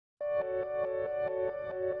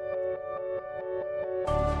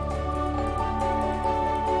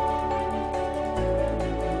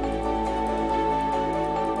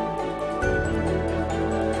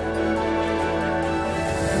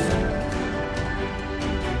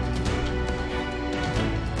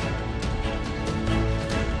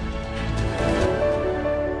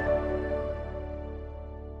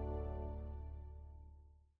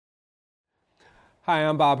Hi,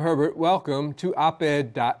 I'm Bob Herbert. Welcome to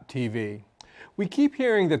oped.tv. We keep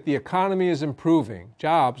hearing that the economy is improving,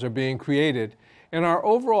 jobs are being created, and our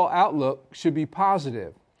overall outlook should be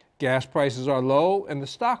positive. Gas prices are low and the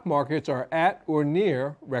stock markets are at or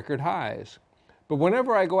near record highs. But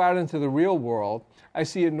whenever I go out into the real world, I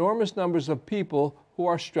see enormous numbers of people who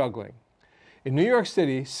are struggling. In New York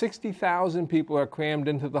City, 60,000 people are crammed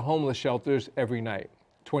into the homeless shelters every night.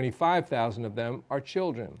 25,000 of them are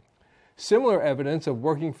children. Similar evidence of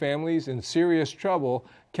working families in serious trouble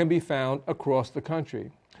can be found across the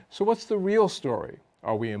country. So what's the real story?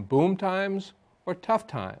 Are we in boom times or tough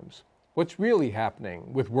times? What's really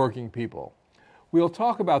happening with working people? We'll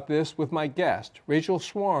talk about this with my guest, Rachel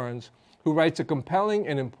Swarns, who writes a compelling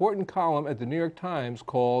and important column at the New York Times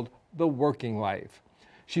called The Working Life.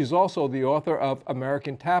 She's also the author of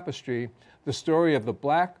American Tapestry, the story of the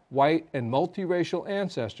black, white, and multiracial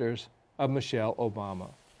ancestors of Michelle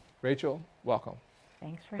Obama. Rachel, welcome.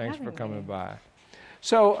 Thanks for coming by.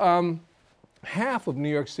 So half of New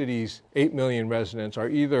York City's 8 million residents are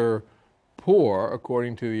either poor,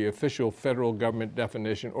 according to the official federal government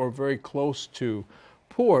definition, or very close to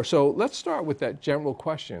poor. So let's start with that general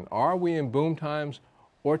question. Are we in boom times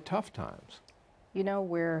or tough times? You know,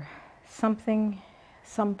 we're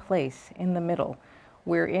someplace in the middle.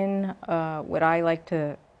 We're in what I like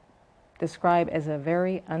to describe as a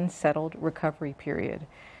very unsettled recovery period.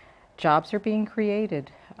 Jobs are being created.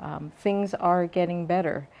 Things are getting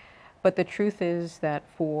better. But the truth is that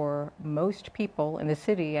for most people in the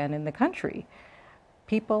city and in the country,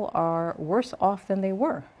 people are worse off than they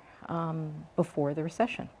were before the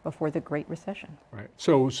recession, before the Great Recession. Right.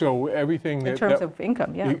 So everything in terms of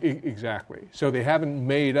income, yeah. Exactly. So they haven't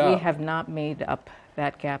made up. We have not made up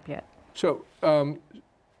that gap yet. So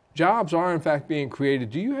jobs are, in fact, being created.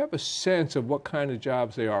 Do you have a sense of what kind of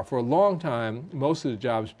jobs they are? For a long time, most of the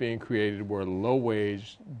jobs being created were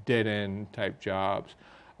low-wage, dead-end type jobs.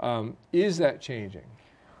 Is that changing?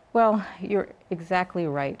 Well, you're exactly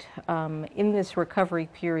right. In this recovery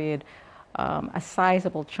period, a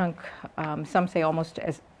sizable chunk, some say almost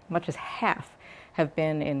as much as half, have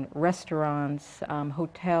been in restaurants,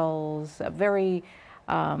 hotels, very,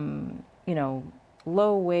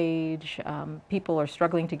 low wage. People are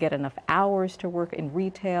struggling to get enough hours to work in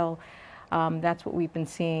retail. That's what we've been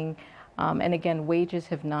seeing. And again, wages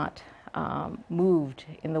have not moved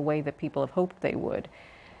in the way that people have hoped they would.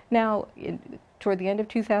 Now, toward the end of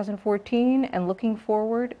 2014 and looking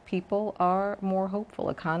forward, people are more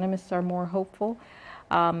hopeful. Economists are more hopeful.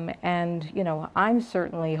 I'm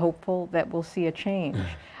certainly hopeful that we'll see a change.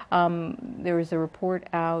 There was a report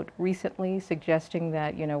out recently suggesting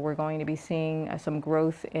that, we're going to be seeing some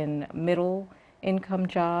growth in middle income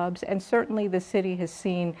jobs. And certainly the city has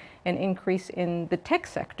seen an increase in the tech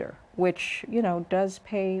sector, which, does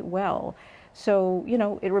pay well. So,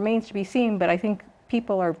 it remains to be seen, but I think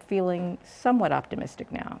people are feeling somewhat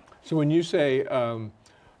optimistic now. So when you say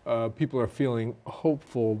people are feeling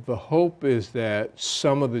hopeful, the hope is that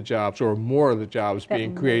some of the jobs or more of the jobs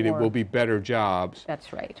being created will be better jobs.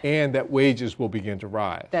 That's right. And that wages will begin to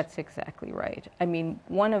rise. That's exactly right. I mean,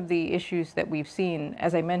 one of the issues that we've seen,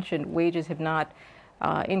 as I mentioned, wages have not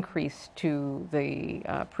increased to the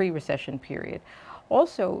pre-recession period.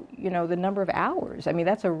 Also, the number of hours. I mean,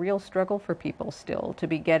 that's a real struggle for people still to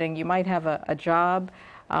be getting. You might have a job,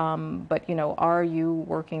 but, are you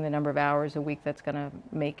working the number of hours a week that's going to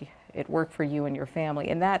make it work for you and your family?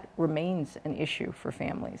 And that remains an issue for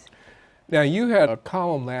families. Now, you had a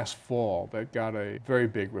column last fall that got a very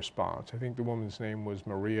big response. I think the woman's name was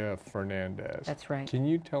Maria Fernandez. That's right. Can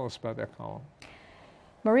you tell us about that column?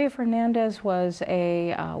 Maria Fernandez was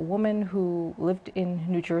a woman who lived in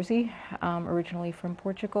New Jersey, originally from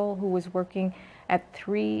Portugal, who was working at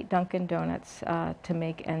 3 Dunkin' Donuts to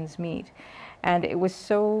make ends meet. And it was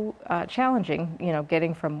so challenging,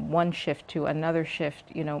 getting from one shift to another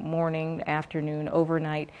shift, morning, afternoon,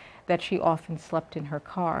 overnight, that she often slept in her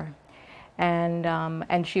car.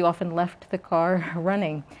 And she often left the car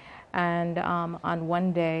running. And on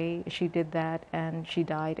one day, she did that, and she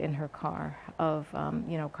died in her car of,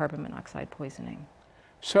 carbon monoxide poisoning.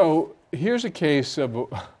 So here's a case of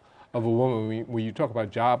a woman when you talk about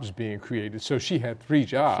jobs being created. So she had 3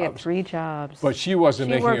 jobs. She had 3 jobs. But she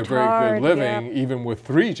wasn't making a very good living, even with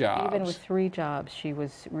 3 jobs. Even with 3 jobs, she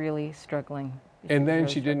was really struggling. And then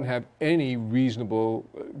she didn't have any reasonable,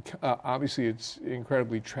 obviously it's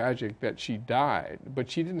incredibly tragic that she died, but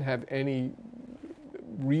she didn't have any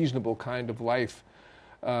reasonable kind of life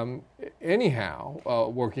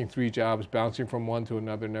anyhow, working 3 jobs, bouncing from one to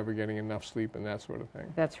another, never getting enough sleep, and that sort of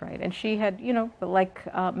thing. That's right. And she had, like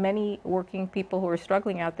many working people who are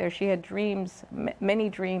struggling out there, she had dreams, many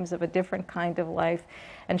dreams of a different kind of life,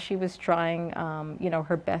 and she was trying,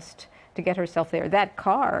 her best to get herself there. That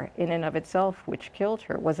car, in and of itself, which killed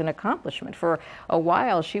her, was an accomplishment. For a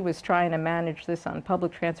while, she was trying to manage this on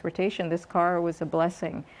public transportation. This car was a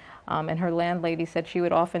blessing. And her landlady said she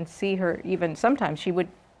would often see her, even sometimes she would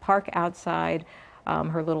park outside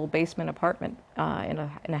her little basement apartment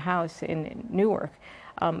in a house in Newark,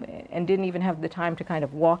 and didn't even have the time to kind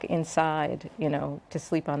of walk inside, to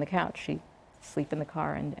sleep on the couch. She'd sleep in the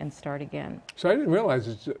car and start again. So I didn't realize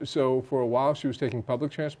it. So for a while she was taking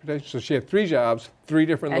public transportation. So she had 3 jobs, 3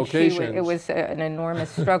 different locations. It was an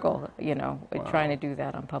enormous struggle, Wow. trying to do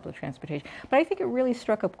that on public transportation. But I think it really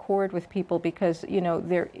struck a chord with people because,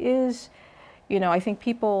 there is, I think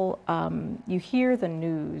people, you hear the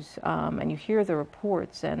news and you hear the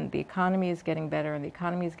reports, and the economy is getting better and the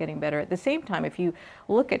economy is getting better. At the same time, if you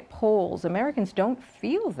look at polls, Americans don't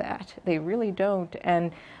feel that. They really don't.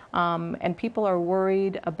 And people are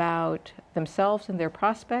worried about themselves and their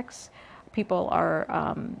prospects. People are,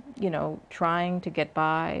 trying to get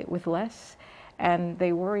by with less, and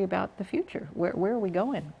they worry about the future. Where are we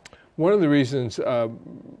going? One of the reasons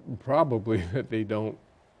probably that they don't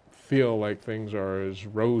feel like things are as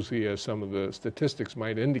rosy as some of the statistics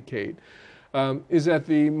might indicate is that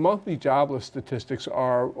the monthly jobless statistics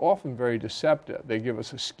are often very deceptive. They give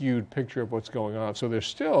us a skewed picture of what's going on. So there's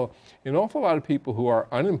still an awful lot of people who are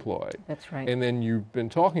unemployed. That's right. And then you've been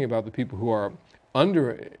talking about the people who are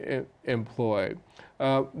underemployed.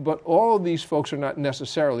 But all of these folks are not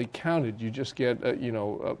necessarily counted. You just get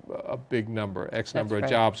a big number. X number of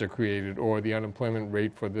jobs are created, or the unemployment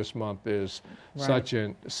rate for this month is such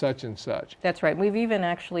and such. That's right. We've even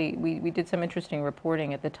actually, we did some interesting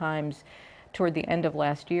reporting at the Times toward the end of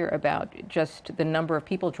last year about just the number of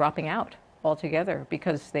people dropping out altogether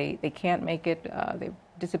because they can't make it, they have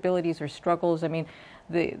disabilities or struggles. I mean,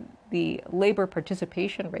 the labor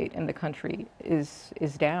participation rate in the country is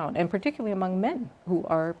down, and particularly among men who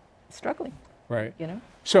are struggling. Right.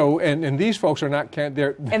 So and these folks are not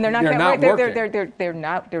they're not working. They're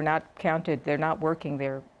not counted. They're not working.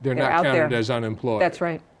 They're not out counted there as unemployed. That's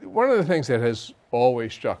right. One of the things that has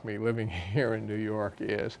always struck me living here in New York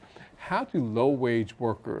is how do low-wage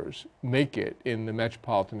workers make it in the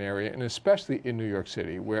metropolitan area, and especially in New York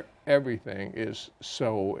City, where everything is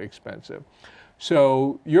so expensive?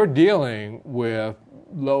 So you're dealing with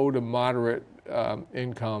low to moderate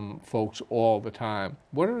income folks all the time.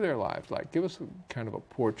 What are their lives like? Give us kind of a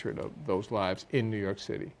portrait of those lives in New York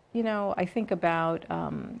City. I think about,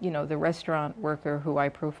 the restaurant worker who I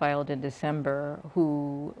profiled in December,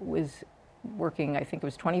 who was working, I think it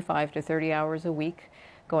was 25 to 30 hours a week,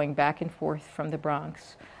 going back and forth from the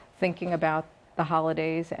Bronx, thinking about the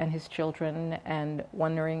holidays and his children and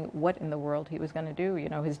wondering what in the world he was going to do.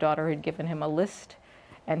 His daughter had given him a list,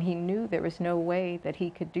 and he knew there was no way that he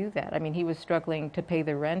could do that. I mean, he was struggling to pay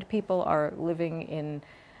the rent. People are living in,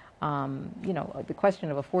 the question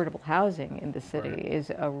of affordable housing in the city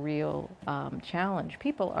is a real challenge.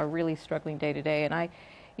 People are really struggling day to day, and I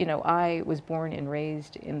was born and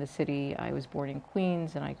raised in the city. I was born in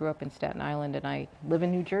Queens, and I grew up in Staten Island, and I live in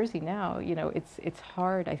New Jersey now. It's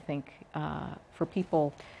hard, I think, for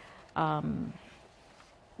people,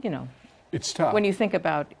 It's tough. When you think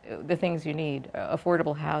about the things you need,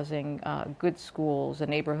 affordable housing, good schools, a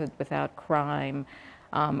neighborhood without crime,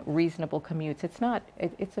 reasonable commutes. It's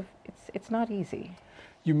not easy.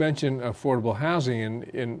 You mentioned affordable housing,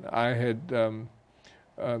 and I had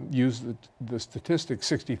used the statistic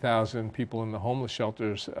 60,000 people in the homeless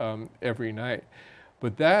shelters every night.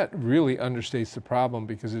 But that really understates the problem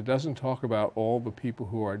because it doesn't talk about all the people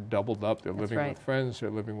who are doubled up. They're living with friends, they're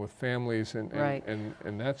living with families, and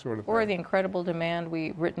that sort of thing. Or the incredible demand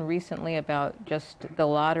we've written recently about just the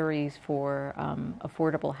lotteries for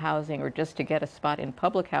affordable housing or just to get a spot in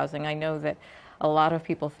public housing. I know that a lot of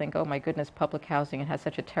people think, oh my goodness, public housing, it has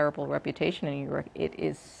such a terrible reputation in New York. It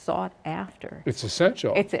is sought after. It's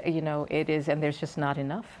essential. It is, and there's just not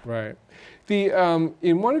enough. Right.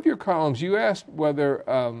 In one of your columns, you asked whether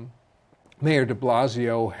Mayor de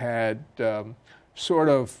Blasio had sort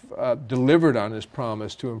of delivered on his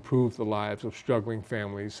promise to improve the lives of struggling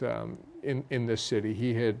families in this city.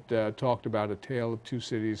 He had talked about a tale of two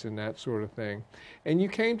cities and that sort of thing. And you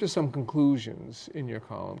came to some conclusions in your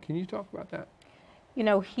column. Can you talk about that?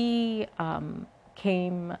 He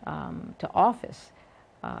came to office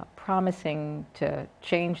promising to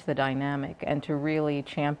change the dynamic and to really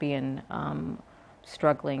champion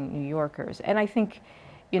struggling New Yorkers. And I think,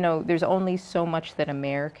 there's only so much that a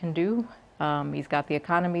mayor can do. He's got the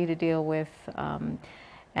economy to deal with,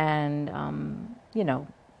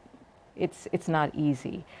 it's not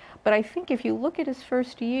easy. But I think if you look at his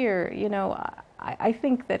first year, I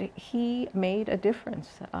think that he made a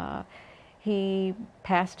difference. He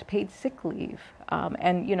passed paid sick leave.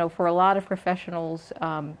 And, for a lot of professionals,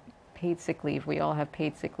 paid sick leave, we all have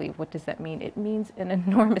paid sick leave. What does that mean? It means an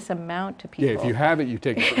enormous amount to people. Yeah, if you have it, you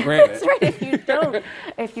take it for granted. That's right. If you don't,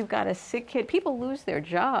 if you've got a sick kid, people lose their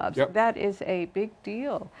jobs. Yep. That is a big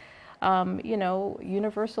deal.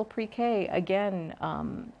 Universal pre-K, again,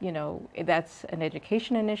 that's an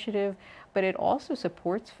education initiative, but it also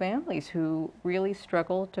supports families who really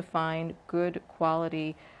struggle to find good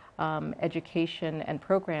quality education and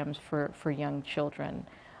programs for young children.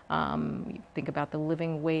 Think about the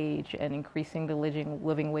living wage and increasing the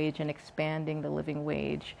living wage and expanding the living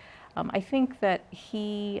wage. I think that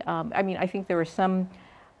I think there are some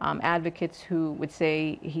advocates who would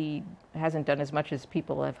say he hasn't done as much as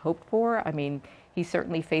people have hoped for. I mean, he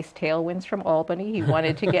certainly faced tailwinds from Albany. He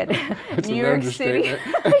wanted to get New York City.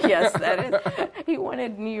 Yes, that is. He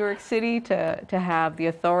wanted New York City to have the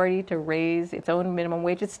authority to raise its own minimum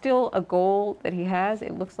wage. It's still a goal that he has.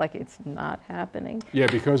 It looks like it's not happening. Yeah,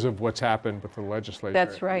 because of what's happened with the legislature.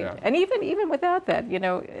 That's right. Yeah. And even without that,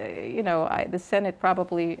 the Senate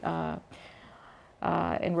probably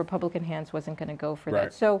in Republican hands wasn't going to go for Right.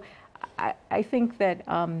 that. So I think that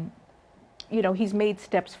he's made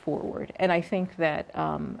steps forward, and I think that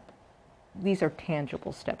these are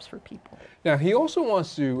tangible steps for people. Now, he also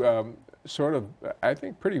wants to sort of, I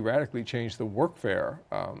think, pretty radically change the workfare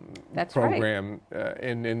That's program. Right.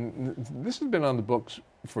 And this has been on the books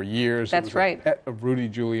for years. That's right. A pet of Rudy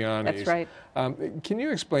Giuliani's. That's right. Can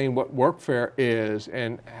you explain what workfare is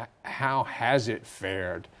and how has it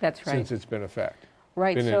fared That's right. since it's been in effect?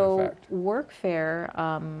 Right, so workfare,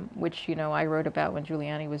 which I wrote about when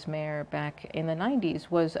Giuliani was mayor back in the 90s,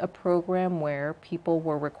 was a program where people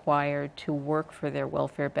were required to work for their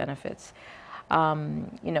welfare benefits.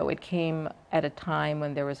 It came at a time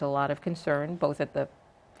when there was a lot of concern, both at the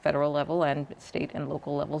federal level and state and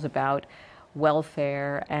local levels, about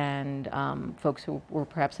welfare and folks who were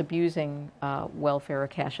perhaps abusing welfare or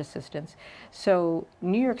cash assistance. So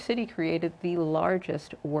New York City created the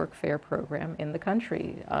largest workfare program in the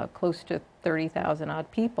country, close to 30,000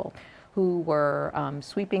 odd people who were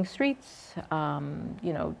sweeping streets,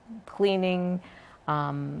 cleaning,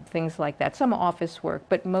 things like that. Some office work,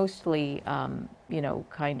 but mostly,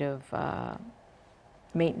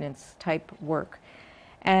 maintenance type work.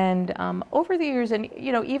 And over the years, and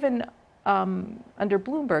even under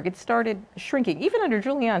Bloomberg, it started shrinking. Even under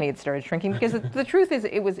Giuliani, it started shrinking because the truth is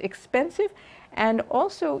it was expensive, and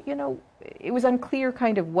also, it was unclear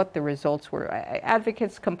kind of what the results were.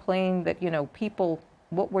 Advocates complained that, people,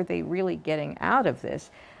 what were they really getting out of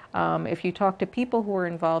this? If you talk to people who were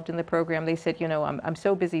involved in the program, they said, I'm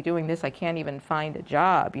so busy doing this, I can't even find a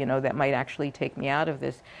job, that might actually take me out of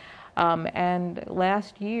this. And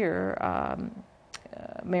last year,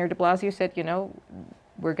 Mayor de Blasio said,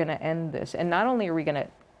 we're going to end this. And not only are we going to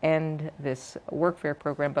end this workfare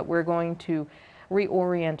program, but we're going to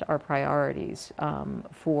reorient our priorities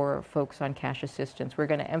for folks on cash assistance. We're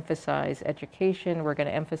going to emphasize education. We're going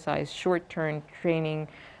to emphasize short-term training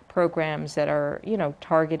programs that are,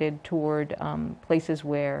 targeted toward places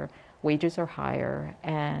where wages are higher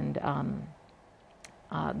and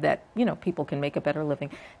that people can make a better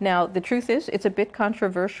living. Now, the truth is, it's a bit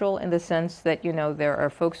controversial in the sense that there are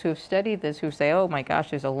folks who have studied this who say, "Oh my gosh,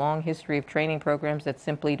 there's a long history of training programs that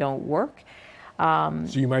simply don't work."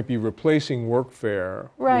 So you might be replacing workfare,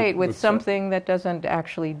 right, with something that doesn't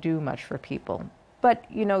actually do much for people. But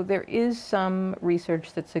there is some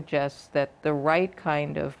research that suggests that the right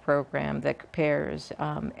kind of program that pairs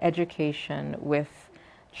education with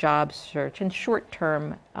job search and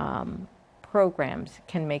short-term programs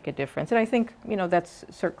can make a difference. And I think, that's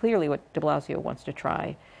clearly what de Blasio wants to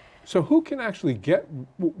try. So who can actually get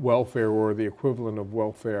welfare or the equivalent of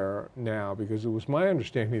welfare now? Because it was my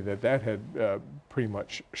understanding that had pretty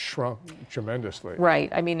much shrunk tremendously.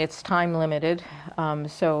 Right. I mean, it's time limited,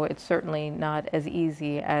 so it's certainly not as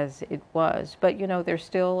easy as it was. But, there's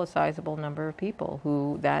still a sizable number of people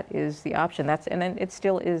who that is the option. And then it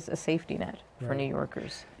still is a safety net for Right. New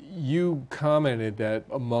Yorkers. You commented that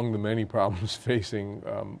among the many problems facing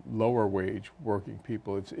lower wage working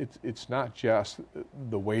people, it's not just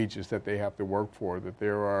the wages that they have to work for, that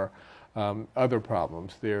there are other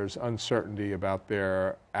problems. There's uncertainty about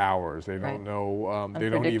their hours. They don't know. They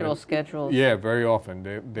don't even schedules. Yeah, very often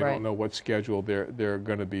they Right. don't know what schedule they're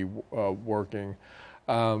going to be working.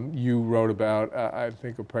 You wrote about, I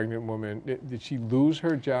think, a pregnant woman. Did she lose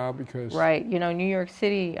her job because? Right. New York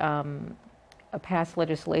City passed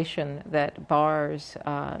legislation that bars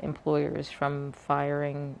employers from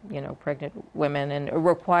firing, pregnant women, and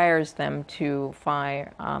requires them to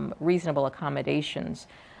fire reasonable accommodations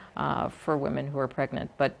for women who are pregnant.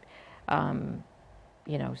 But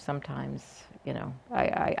sometimes,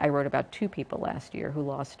 I wrote about 2 people last year who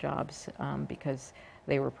lost jobs because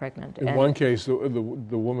they were pregnant. In one case, the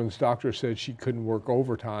woman's doctor said she couldn't work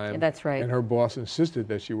overtime. That's right. And her boss insisted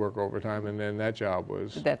that she work overtime, and then that job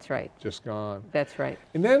was That's right. just gone. That's right.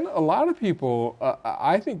 And then a lot of people,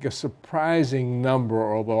 I think a surprising number,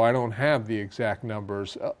 although I don't have the exact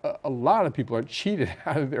numbers, a lot of people are cheated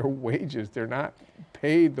out of their wages. They're not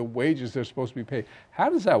paid the wages they're supposed to be paid. How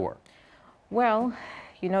does that work? Well,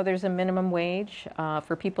 there's a minimum wage.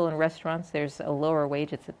 For people in restaurants, there's a lower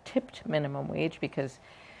wage. It's a tipped minimum wage because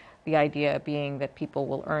the idea being that people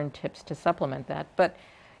will earn tips to supplement that. But,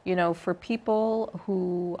 for people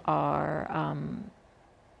who are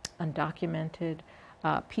undocumented,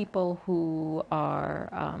 people who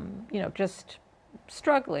are, just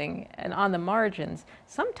struggling and on the margins,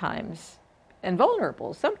 sometimes, and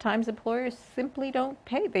vulnerable, sometimes employers simply don't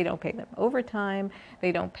pay. They don't pay them overtime.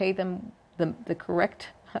 They don't pay them the correct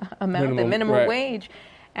amount, the minimum wage,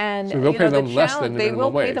 and so they'll pay them less than the they minimum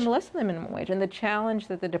will wage. pay them less than the minimum wage. And the challenge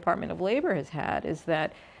that the Department of Labor has had is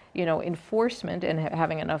that enforcement and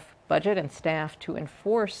having enough budget and staff to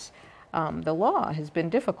enforce the law has been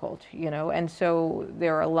difficult. And so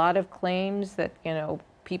there are a lot of claims that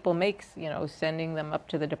people make, sending them up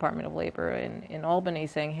to the Department of Labor in Albany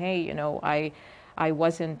saying, hey, I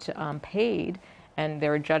wasn't paid. And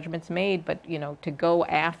there are judgments made, but to go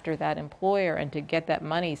after that employer and to get that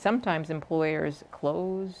money, sometimes employers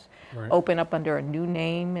close, right, open up under a new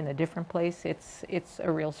name in a different place. It's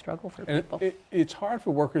a real struggle for people. It's hard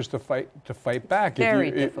for workers to fight back.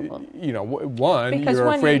 Very difficult. Because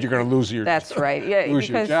you're afraid you're going to lose your. That's right. Yeah, lose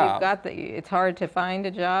because your job. You've got it's hard to find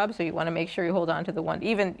a job, so you want to make sure you hold on to the one,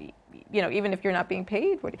 even if you're not being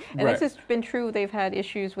paid. And right. This has been true. They've had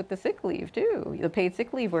issues with the sick leave too, the paid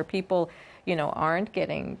sick leave, where people aren't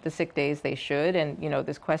getting the sick days they should, and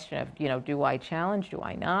this question of do I challenge, do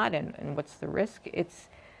I not, and what's the risk? It's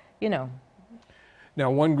Now,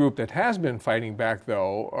 one group that has been fighting back,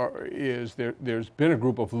 though, is there's been a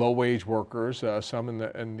group of low-wage workers, some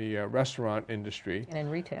in the restaurant industry, and in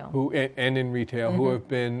retail, who have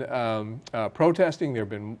been protesting. There have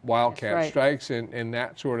been wildcat strikes and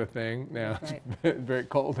that sort of thing. Now it's been very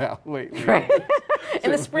cold out lately. Right.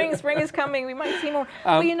 And the spring is coming. We might see more.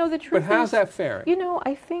 Well, the truth. But how's that faring?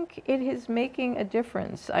 I think it is making a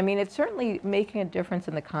difference. I mean, it's certainly making a difference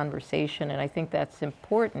in the conversation, and I think that's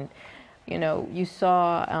important. You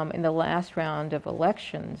saw in the last round of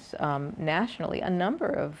elections nationally a number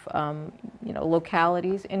of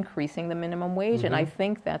localities increasing the minimum wage, mm-hmm. and I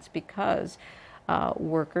think that's because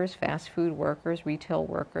workers, fast food workers, retail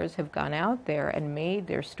workers have gone out there and made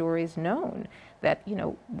their stories known that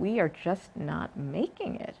we are just not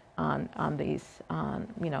making it on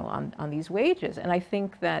these wages, and I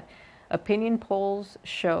think that opinion polls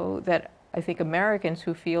show that. I think Americans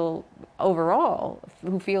who feel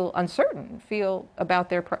uncertain, feel about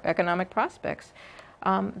their economic prospects,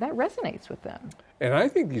 that resonates with them. And I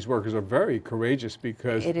think these workers are very courageous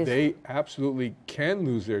because they absolutely can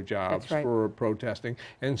lose their jobs for protesting,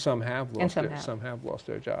 and some have lost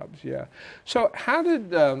their jobs. Yeah. So how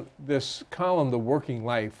did this column, The Working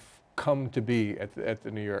Life, come to be at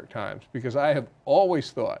the New York Times? Because I have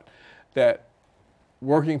always thought that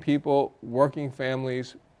working people, working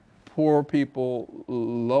families, poor people,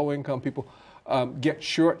 low-income people get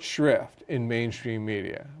short shrift in mainstream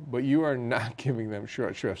media, but you are not giving them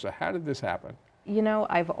short shrift. So how did this happen?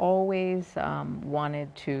 I've always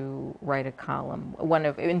wanted to write a column.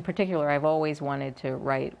 In particular, I've always wanted to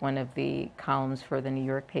write one of the columns for the New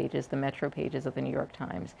York pages, the Metro pages of the New York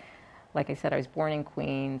Times. Like I said, I was born in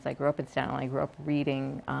Queens. I grew up in Staten Island. I grew up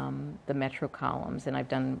reading the Metro columns, and I've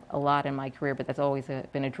done a lot in my career, but that's always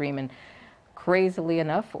been a dream. And crazily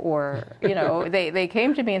enough, or they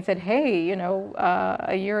came to me and said, hey,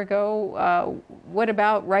 a year ago, what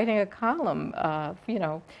about writing a column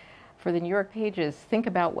for the New York pages? Think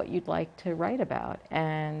about what you'd like to write about.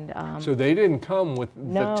 And so they didn't come with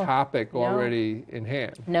the topic already in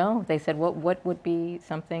hand. No, they said, what would be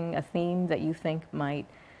a theme that you think might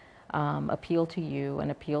appeal to you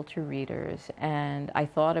and appeal to readers? And I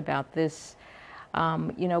thought about this,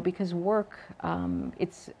 because work,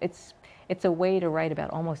 it's a way to write about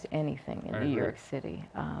almost anything in New York City.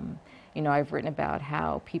 I've written about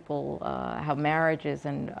how people, how marriages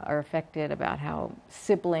are affected, about how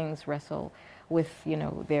siblings wrestle with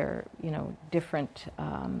their different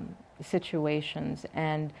situations.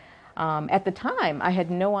 And at the time, I had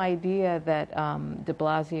no idea that de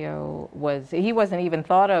Blasio he wasn't even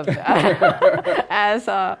thought of as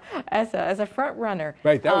a front runner.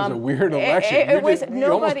 Right, that was a weird election.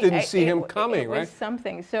 You almost didn't see him coming, right? It was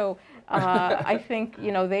something. So I think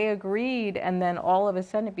they agreed, and then all of a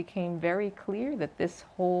sudden it became very clear that this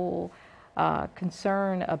whole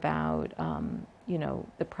concern about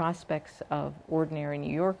the prospects of ordinary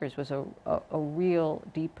New Yorkers was a real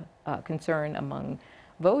deep concern among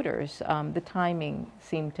voters. The timing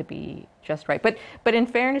seemed to be just right. But in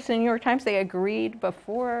fairness, in the New York Times, they agreed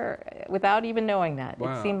before, without even knowing that.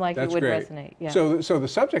 Wow, it seemed like it would resonate. Yeah. So the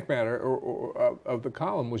subject matter of the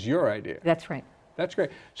column was your idea. That's right. That's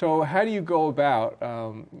great. So how do you go about,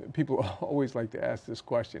 people always like to ask this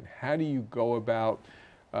question, how do you go about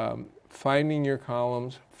finding your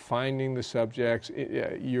columns, finding the subjects?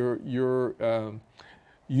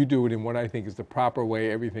 You do it in what I think is the proper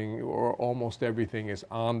way. Everything, or almost everything, is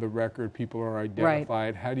on the record. People are identified.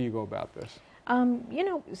 Right. How do you go about this?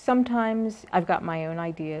 Sometimes I've got my own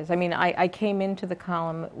ideas. I mean, I came into the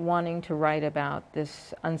column wanting to write about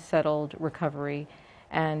this unsettled recovery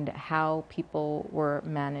and how people were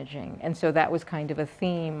managing. And so that was kind of a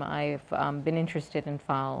theme I've been interested in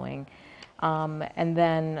following. And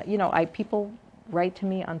then, people write to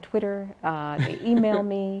me on Twitter, they email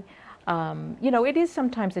me. It is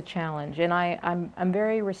sometimes a challenge, and I'm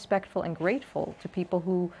very respectful and grateful to people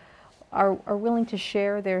who are willing to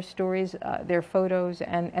share their stories, their photos,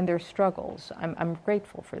 and their struggles. I'm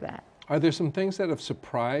grateful for that. Are there some things that have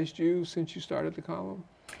surprised you since you started the column?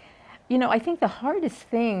 I think the hardest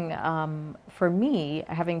thing for me,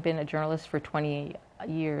 having been a journalist for 20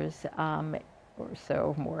 years or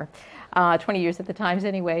so more, 20 years at the Times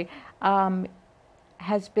anyway,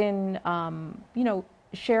 has been,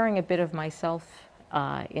 sharing a bit of myself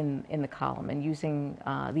in the column and using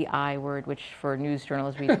the I word, which for news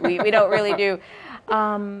journalists we don't really do.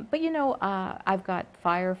 But I've got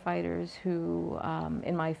firefighters who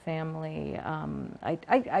in my family.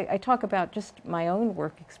 I talk about just my own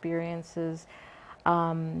work experiences,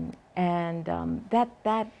 and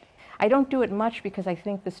that I don't do it much because I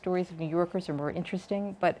think the stories of New Yorkers are more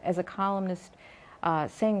interesting. But as a columnist,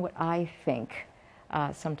 saying what I think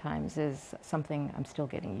sometimes is something I'm still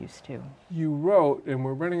getting used to. You wrote, and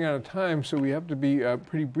we're running out of time, so we have to be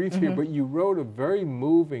pretty brief here, but you wrote a very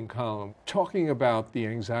moving column talking about the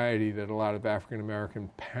anxiety that a lot of African-American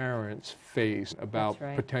parents face about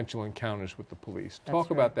potential encounters with the police. Talk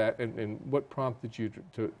about that, and what prompted you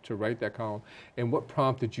to write that column, and what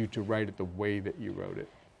prompted you to write it the way that you wrote it?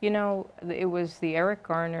 It was the Eric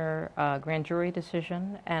Garner grand jury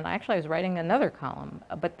decision, and actually I was writing another column.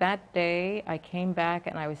 But that day I came back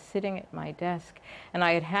and I was sitting at my desk, and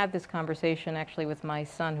I had this conversation actually with my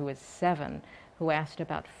son, who was 7, who asked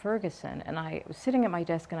about Ferguson. And I was sitting at my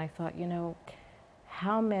desk and I thought,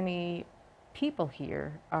 how many people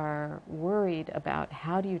here are worried about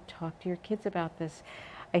how do you talk to your kids about this?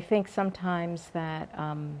 I think sometimes that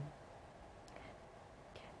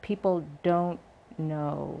people don't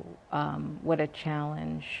know what a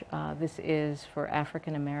challenge this is for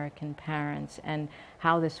African American parents, and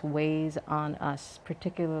how this weighs on us,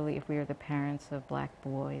 particularly if we are the parents of black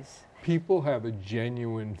boys. People have a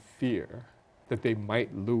genuine fear that they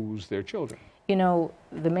might lose their children.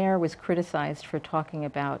 The mayor was criticized for talking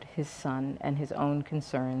about his son and his own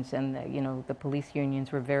concerns, and the police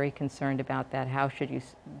unions were very concerned about that. How should you,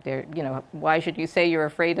 why should you say you're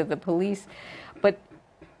afraid of the police? But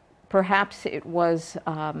perhaps it was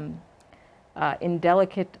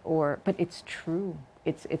indelicate, but it's true.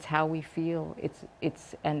 It's how we feel.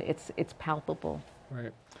 It's palpable.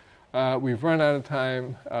 Right. We've run out of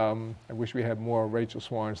time. I wish we had more. Rachel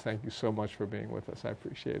Swarns, thank you so much for being with us. I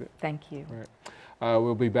appreciate it. Thank you. Right.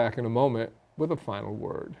 We'll be back in a moment with a final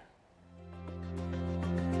word.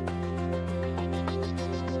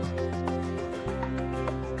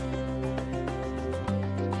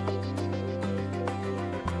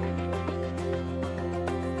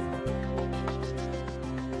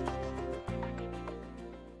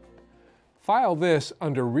 File this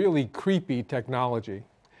under really creepy technology.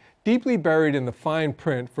 Deeply buried in the fine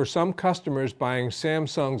print for some customers buying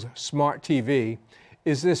Samsung's smart TV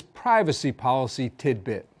is this privacy policy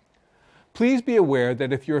tidbit. Please be aware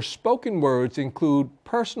that if your spoken words include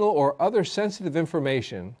personal or other sensitive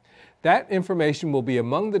information, that information will be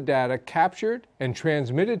among the data captured and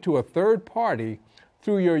transmitted to a third party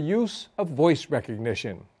through your use of voice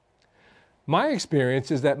recognition. My experience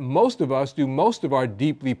is that most of us do most of our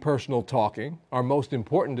deeply personal talking, our most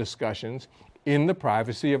important discussions, in the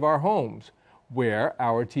privacy of our homes, where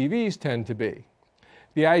our TVs tend to be.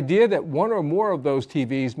 The idea that one or more of those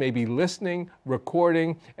TVs may be listening,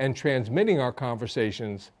 recording, and transmitting our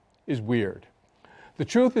conversations is weird. The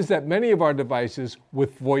truth is that many of our devices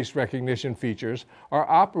with voice recognition features are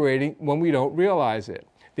operating when we don't realize it.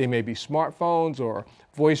 They may be smartphones or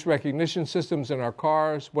voice recognition systems in our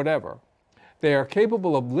cars, whatever. They are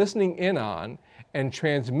capable of listening in on and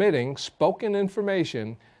transmitting spoken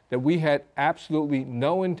information that we had absolutely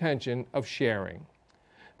no intention of sharing.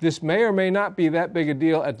 This may or may not be that big a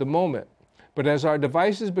deal at the moment, but as our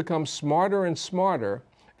devices become smarter and smarter,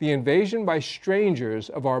 the invasion by strangers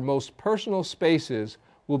of our most personal spaces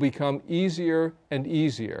will become easier and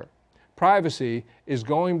easier. Privacy is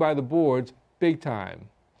going by the boards big time.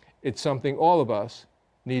 It's something all of us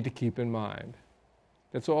need to keep in mind.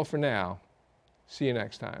 That's all for now. See you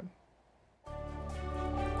next time.